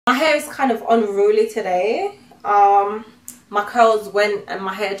My hair is kind of unruly today. My curls went and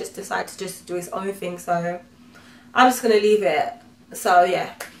my hair just decided to just do its own thing, so I'm just gonna leave it. So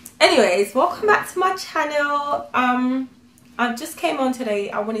yeah, anyways, welcome back to my channel. I just came on today.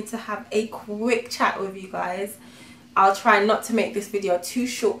 I wanted to have a quick chat with you guys. I'll try not to make this video too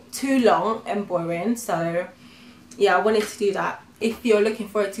short, too long and boring. So yeah, I wanted to do that. If you're looking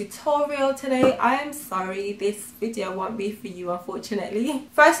for a tutorial today, I am sorry, this video won't be for you, unfortunately.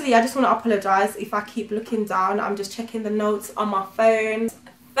 Firstly, I just want to apologize if I keep looking down. I'm just checking the notes on my phone.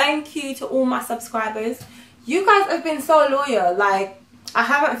 Thank you to all my subscribers. You guys have been so loyal. Like, I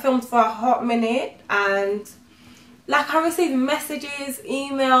haven't filmed for a hot minute, and like, I received messages,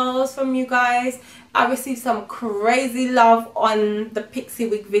 emails from you guys. I received some crazy love on the pixie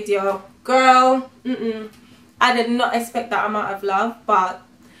wig video. Girl, I did not expect that amount of love, but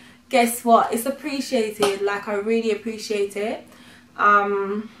guess what? It's appreciated. Like, I really appreciate it.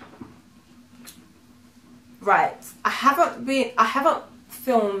 Right, I haven't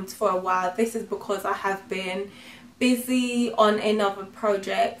filmed for a while. This is because I have been busy on another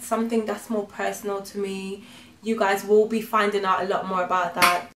project, something that's more personal to me. You guys will be finding out a lot more about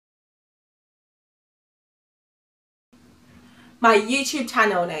that. My YouTube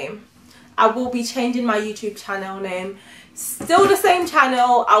channel name. I will be changing my YouTube channel name. Still the same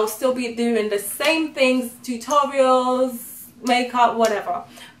channel. I'll still be doing the same things, tutorials, makeup, whatever.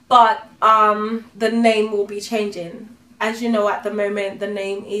 But the name will be changing. As you know, at the moment, the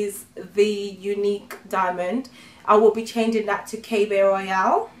name is Theuniquediamond. I will be changing that to Kaybae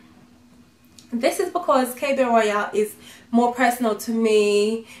Royale. This is because Kaybae Royale is more personal to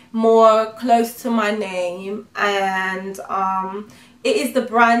me, more close to my name, and it is the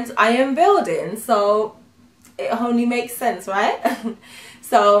brand I am building, so it only makes sense, right?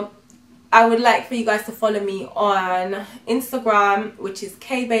 So I would like for you guys to follow me on Instagram, which is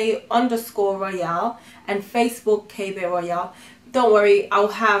Kaybae_Royale, and Facebook Kaybae Royale. Don't worry, I'll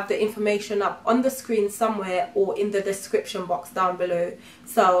have the information up on the screen somewhere or in the description box down below.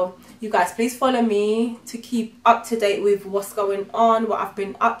 So you guys, please follow me to keep up to date with what's going on, what I've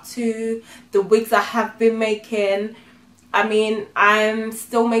been up to, the wigs I have been making. I mean, I'm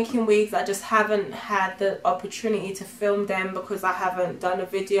still making wigs. I just haven't had the opportunity to film them because I haven't done a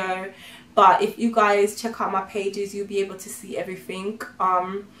video. But if you guys check out my pages, you'll be able to see everything.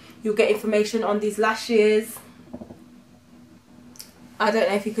 You'll get information on these lashes. I don't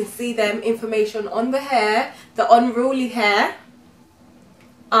know if you can see them. Information on the hair, the unruly hair.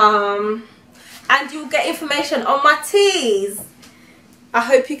 And you'll get information on my teas. I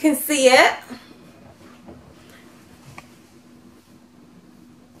hope you can see it.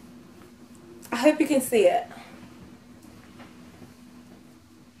 I hope you can see it.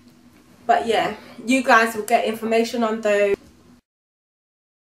 But yeah, you guys will get information on those.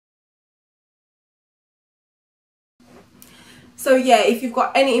 So yeah, if you've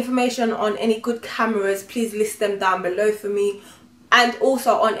got any information on any good cameras, please list them down below for me. And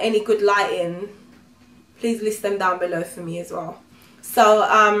also on any good lighting, please list them down below for me as well. So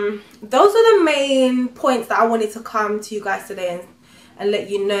those are the main points that I wanted to come to you guys today and let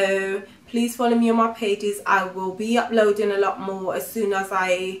you know. Please follow me on my pages. I will be uploading a lot more as soon as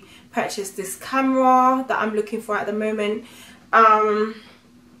I purchase this camera that I'm looking for at the moment.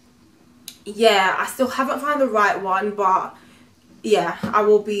 Yeah, I still haven't found the right one, but yeah,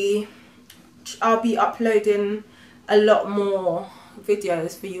 I'll be uploading a lot more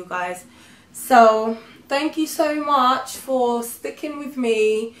videos for you guys. So thank you so much for sticking with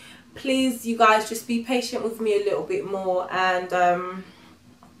me. Please, you guys, just be patient with me a little bit more, and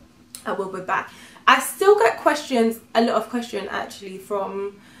I will be back. I still get questions, a lot of questions actually,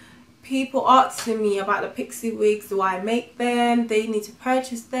 from people asking me about the pixie wigs. Do I make them? They need to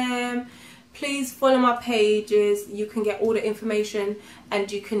purchase them. Please follow my pages. You can get all the information,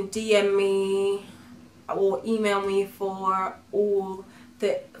 and you can DM me or email me for all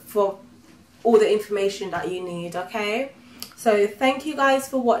the information that you need. Okay, so thank you guys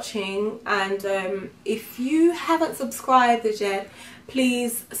for watching, and if you haven't subscribed as yet,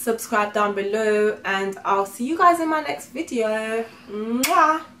 please subscribe down below, and I'll see you guys in my next video.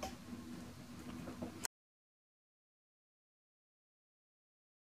 Mwah!